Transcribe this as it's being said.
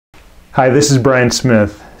Hi, this is Brian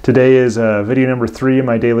Smith. Today is video number 3 in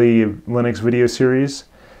my daily Linux video series.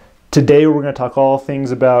 Today we're going to talk all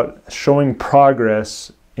things about showing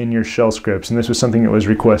progress in your shell scripts, and this was something that was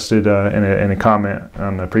requested in a comment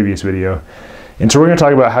on the previous video. And so we're going to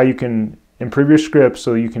talk about how you can improve your scripts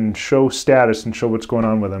so you can show status and show what's going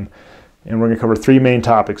on with them. And we're going to cover 3 main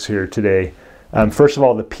topics here today. First of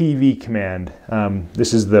all, the PV command.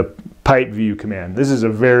 This is the pipe view command. This is a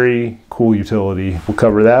very cool utility. We'll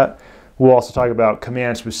cover that. We'll also talk about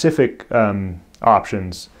command-specific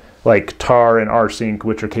options like tar and rsync,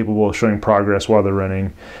 which are capable of showing progress while they're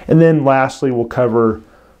running. And then lastly, we'll cover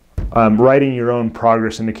writing your own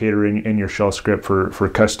progress indicator in your shell script for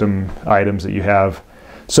custom items that you have.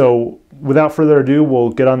 So without further ado,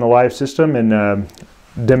 we'll get on the live system and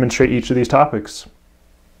demonstrate each of these topics.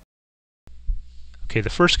 Okay,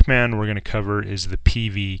 the first command we're going to cover is the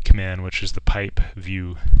PV command, which is the pipe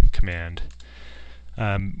view command.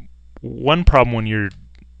 One problem when you're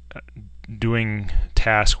doing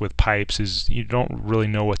tasks with pipes is you don't really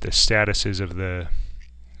know what the status is of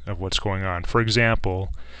what's going on. For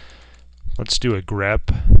example, let's do a grep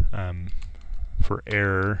for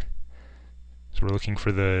error. So we're looking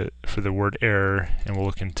for the word error, and we'll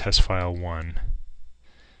look in test file 1.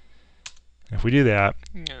 If we do that,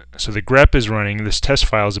 so the grep is running. This test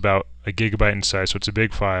file is about 1 GB in size, so it's a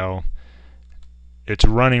big file. It's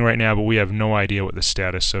running right now, but we have no idea what the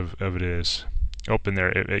status of it is. Open there,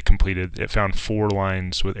 it completed. It found 4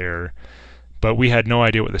 lines with error, but we had no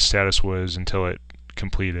idea what the status was until it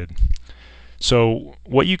completed. So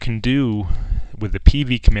what you can do with the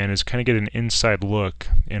PV command is kind of get an inside look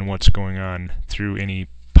in what's going on through any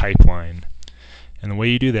pipeline. And the way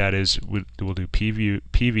you do that is we'll do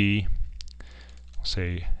PV,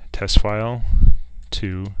 say test file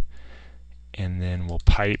 2, and then we'll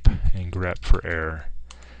pipe and grep for error.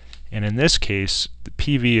 And in this case, the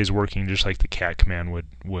PV is working just like the cat command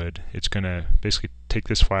would. It's going to basically take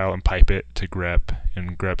this file and pipe it to grep,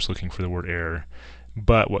 and grep's looking for the word error.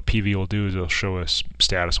 But what PV will do is it'll show us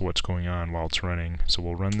status of what's going on while it's running. So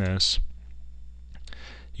we'll run this.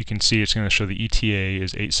 You can see it's going to show the ETA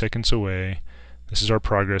is 8 seconds away. This is our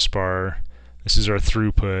progress bar. This is our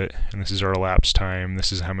throughput, and this is our elapsed time.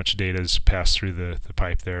 This is how much data is passed through the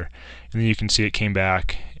pipe there. And then you can see it came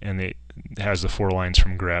back, and it has the 4 lines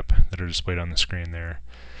from grep that are displayed on the screen there.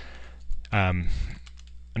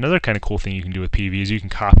 Another kind of cool thing you can do with PV is you can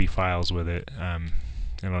copy files with it. And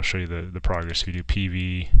I'll show you the progress. If you do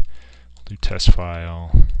PV, we'll do test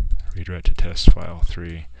file, redirect to test file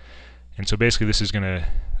 3. And so basically this is going to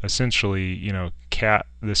essentially, cat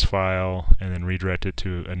this file and then redirect it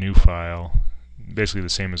to a new file. Basically the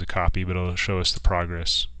same as a copy, but it'll show us the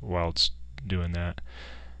progress while it's doing that.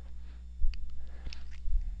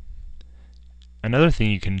 Another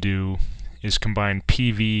thing you can do is combine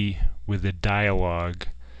PV with the dialog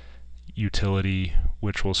utility,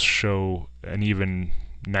 which will show an even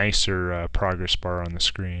nicer progress bar on the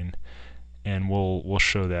screen. And we'll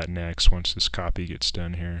show that next once this copy gets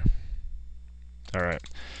done here. Alright.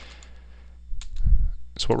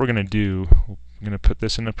 So what we're going to do, we're going to put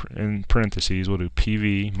this in parentheses. We'll do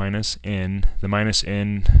PV minus N. The minus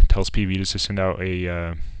N tells PV just to send out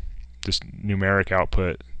a just numeric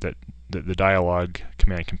output that the dialog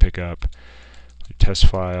command can pick up. Do test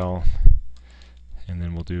file, and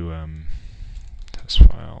then we'll do test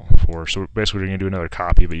file 4. So basically we're going to do another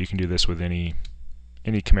copy, but you can do this with any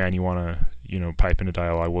command you want to pipe into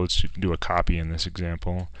dialog. We'll just do a copy in this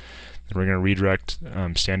example. Then we're going to redirect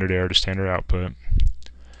standard error to standard output.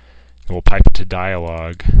 And we'll pipe it to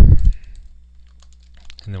dialog, and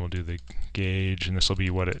then we'll do the gauge, and this will be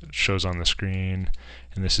what it shows on the screen,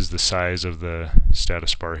 and this is the size of the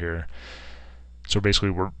status bar here. So basically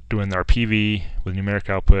we're doing our PV with numeric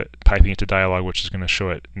output, piping it to dialog, which is going to show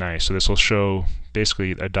it nice. So this will show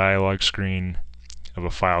basically a dialog screen of a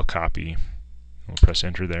file copy. We'll press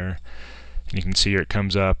enter there, and you can see here it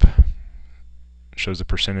comes up, shows the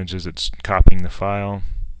percentages it's copying the file.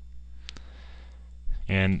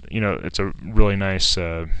 And it's a really nice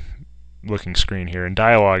looking screen here. And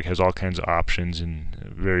dialog has all kinds of options and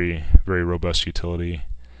very, very robust utility.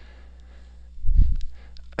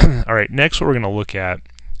 Alright, next what we're going to look at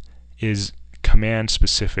is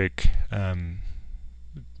command-specific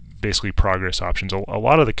basically progress options. A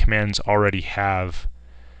lot of the commands already have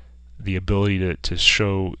the ability to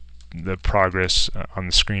show the progress on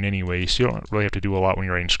the screen anyway, so you don't really have to do a lot when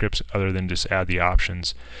you're writing scripts other than just add the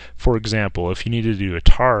options. For example, if you needed to do a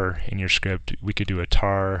tar in your script, we could do a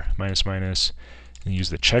tar minus minus and use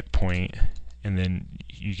the checkpoint, and then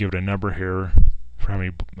you give it a number here for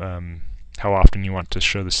how often you want to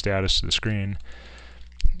show the status to the screen,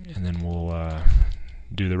 and then we'll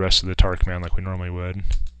do the rest of the tar command like we normally would. And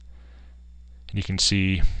you can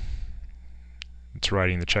see it's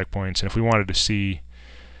writing the checkpoints. And if we wanted to see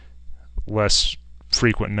less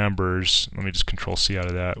frequent numbers, let me just Control C out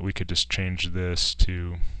of that, we could just change this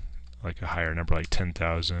to like a higher number, like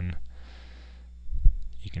 10,000.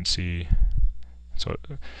 You can see. So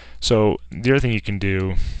the other thing you can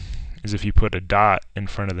do is if you put a dot in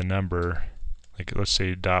front of the number, like let's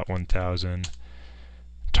say dot 1000,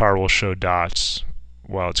 tar will show dots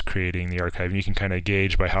while it's creating the archive. And you can kind of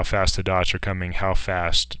gauge by how fast the dots are coming, how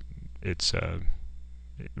fast it's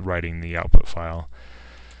writing the output file.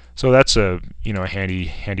 So that's a a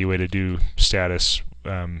handy way to do status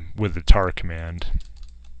with the tar command.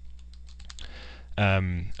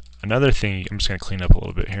 Another thing, I'm just going to clean up a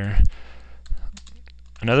little bit here.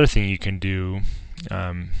 Another thing you can do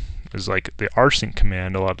is like the rsync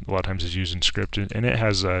command. A lot of times is used in script, and it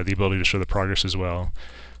has the ability to show the progress as well.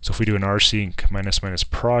 So if we do an rsync ----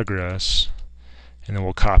 progress, and then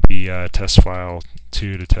we'll copy test file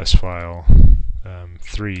 2 to test file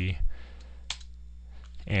 3,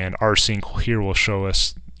 and rsync here will show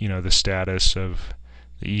us the status of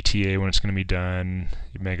the ETA when it's going to be done,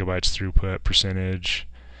 megabytes throughput, percentage,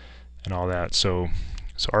 and all that. So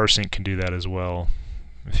rsync can do that as well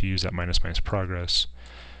if you use that ---- progress.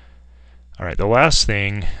 Alright, the last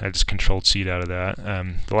thing, I just Control C out of that.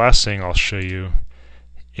 The last thing I'll show you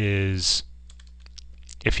is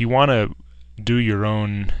if you want to do your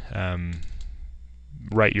own,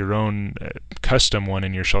 write your own custom one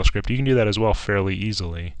in your shell script, you can do that as well fairly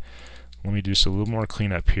easily. Let me do just a little more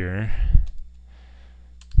cleanup here.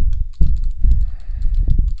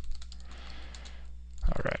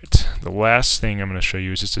 Alright, the last thing I'm going to show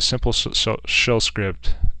you is just a simple shell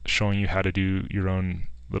script showing you how to do your own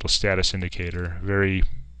little status indicator. Very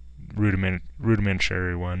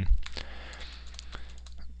rudimentary one.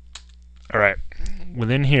 Alright,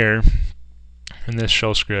 within here, in this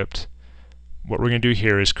shell script, what we're going to do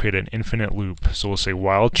here is create an infinite loop. So we'll say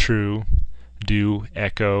while true, do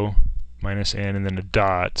echo -n and then a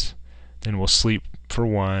dot, then we'll sleep for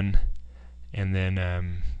 1, and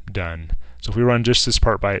then done. So if we run just this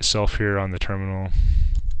part by itself here on the terminal,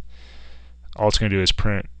 all it's going to do is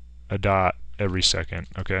print a dot every second,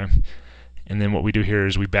 okay? And then what we do here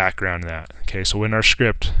is we background that. Okay, so in our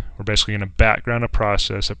script, we're basically going to background a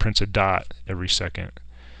process that prints a dot every second.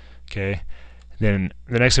 Okay, then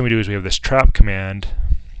the next thing we do is we have this trap command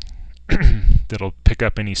that'll pick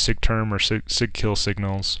up any sigterm or sigkill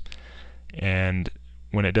signals, and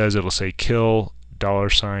when it does, it'll say kill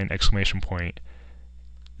 $!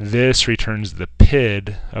 This returns the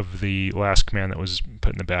PID of the last command that was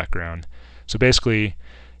put in the background. So basically,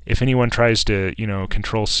 if anyone tries to,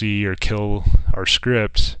 Control C or kill our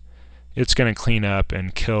script, it's going to clean up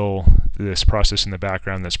and kill this process in the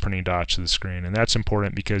background that's printing dots to the screen. And that's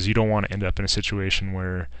important because you don't want to end up in a situation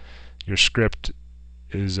where your script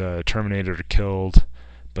is terminated or killed,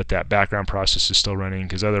 but that background process is still running,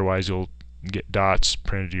 because otherwise you'll get dots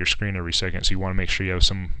printed to your screen every second. So you want to make sure you have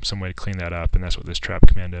some way to clean that up, and that's what this trap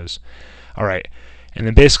command does. Alright, and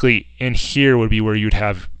then basically in here would be where you'd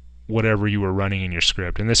have whatever you were running in your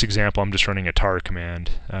script. In this example, I'm just running a tar command,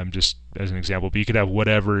 just as an example, but you could have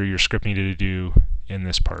whatever your script needed to do in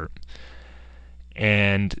this part.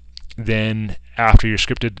 And then after your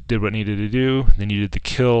script did what it needed to do, then you did the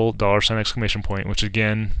kill $! Which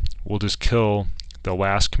again will just kill the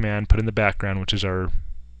last command put in the background, which is our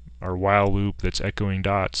while loop that's echoing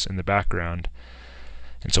dots in the background.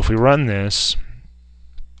 And so if we run this,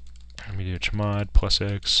 let me do chmod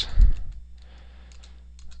 +x.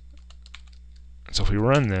 So if we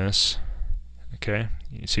run this, okay,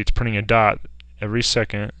 you see it's printing a dot every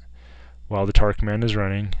second while the tar command is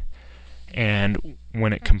running, and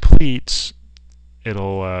when it completes,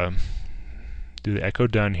 it'll do the echo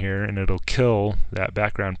done here, and it'll kill that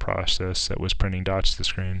background process that was printing dots to the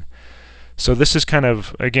screen. So this is kind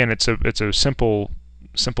of, again, it's a simple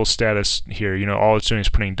status here. All it's doing is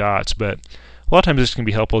printing dots, but a lot of times this can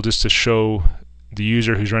be helpful just to show the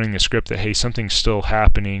user who's running the script that, hey, something's still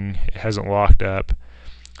happening, it hasn't locked up,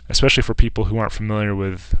 especially for people who aren't familiar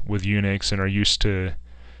with Unix and are used to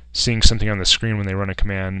seeing something on the screen when they run a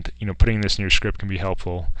command. Putting this in your script can be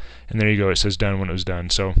helpful. And there you go, it says done when it was done.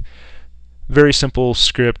 So very simple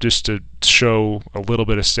script just to show a little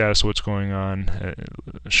bit of status of what's going on,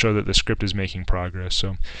 show that the script is making progress.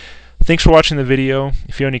 So thanks for watching the video.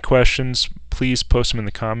 If you have any questions, please post them in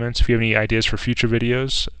the comments. If you have any ideas for future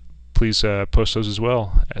videos, please post those as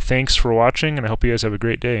well. Thanks for watching, and I hope you guys have a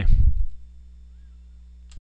great day.